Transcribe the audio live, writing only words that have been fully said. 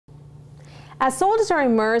As soldiers are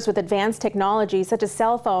immersed with advanced technology such as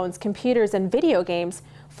cell phones, computers, and video games,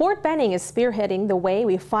 Fort Benning is spearheading the way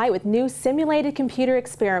we fight with new simulated computer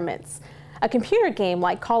experiments. A computer game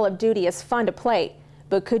like Call of Duty is fun to play,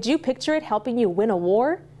 but could you picture it helping you win a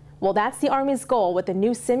war? Well, that's the Army's goal with the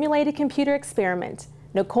new simulated computer experiment.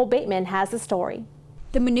 Nicole Bateman has the story.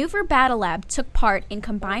 The Maneuver Battle Lab took part in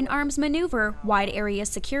Combined Arms Maneuver Wide Area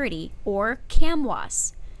Security, or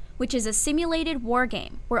CAMWAS, which is a simulated war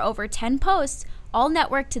game where over 10 posts, all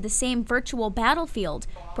networked to the same virtual battlefield,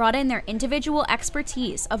 brought in their individual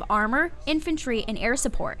expertise of armor, infantry, and air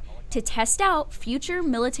support to test out future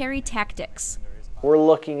military tactics. We're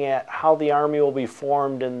looking at how the Army will be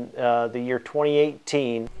formed in the year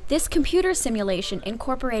 2018. This computer simulation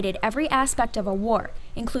incorporated every aspect of a war,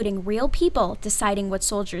 including real people deciding what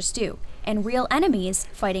soldiers do, and real enemies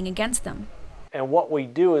fighting against them. And what we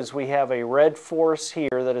do is we have a red force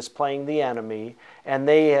here that is playing the enemy, and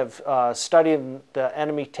they have studied the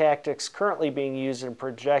enemy tactics currently being used and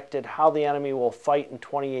projected how the enemy will fight in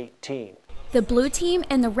 2018. The blue team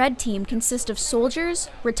and the red team consist of soldiers,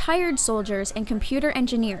 retired soldiers, and computer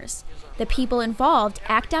engineers. The people involved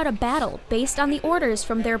act out a battle based on the orders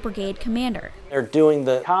from their brigade commander. They're doing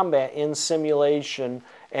the combat in simulation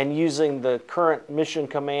and using the current mission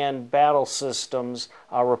command battle systems,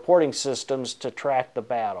 reporting systems to track the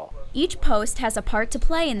battle. Each post has a part to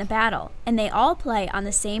play in the battle, and they all play on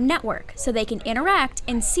the same network so they can interact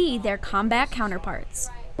and see their combat counterparts.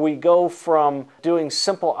 We go from doing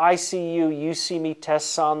simple I see you, you see me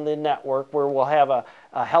tests on the network where we'll have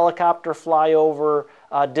a helicopter fly over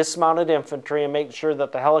dismounted infantry and make sure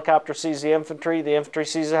that the helicopter sees the infantry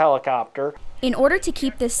sees the helicopter. In order to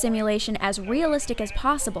keep this simulation as realistic as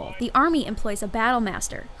possible, the Army employs a battle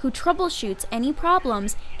master who troubleshoots any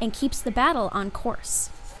problems and keeps the battle on course.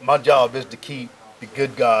 My job is to keep the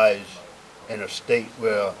good guys in a state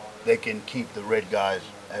where they can keep the red guys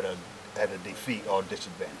at a defeat or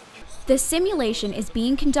disadvantage. This simulation is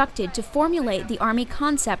being conducted to formulate the Army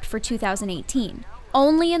concept for 2018.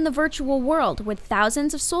 Only in the virtual world would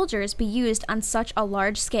thousands of soldiers be used on such a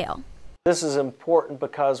large scale. This is important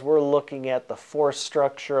because we're looking at the force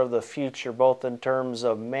structure of the future, both in terms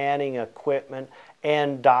of manning, equipment,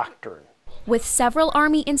 and doctrine. With several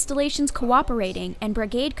Army installations cooperating and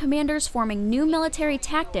brigade commanders forming new military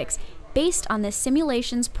tactics based on this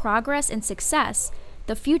simulation's progress and success,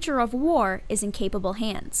 the future of war is in capable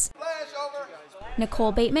hands.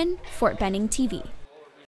 Nicole Bateman, Fort Benning TV.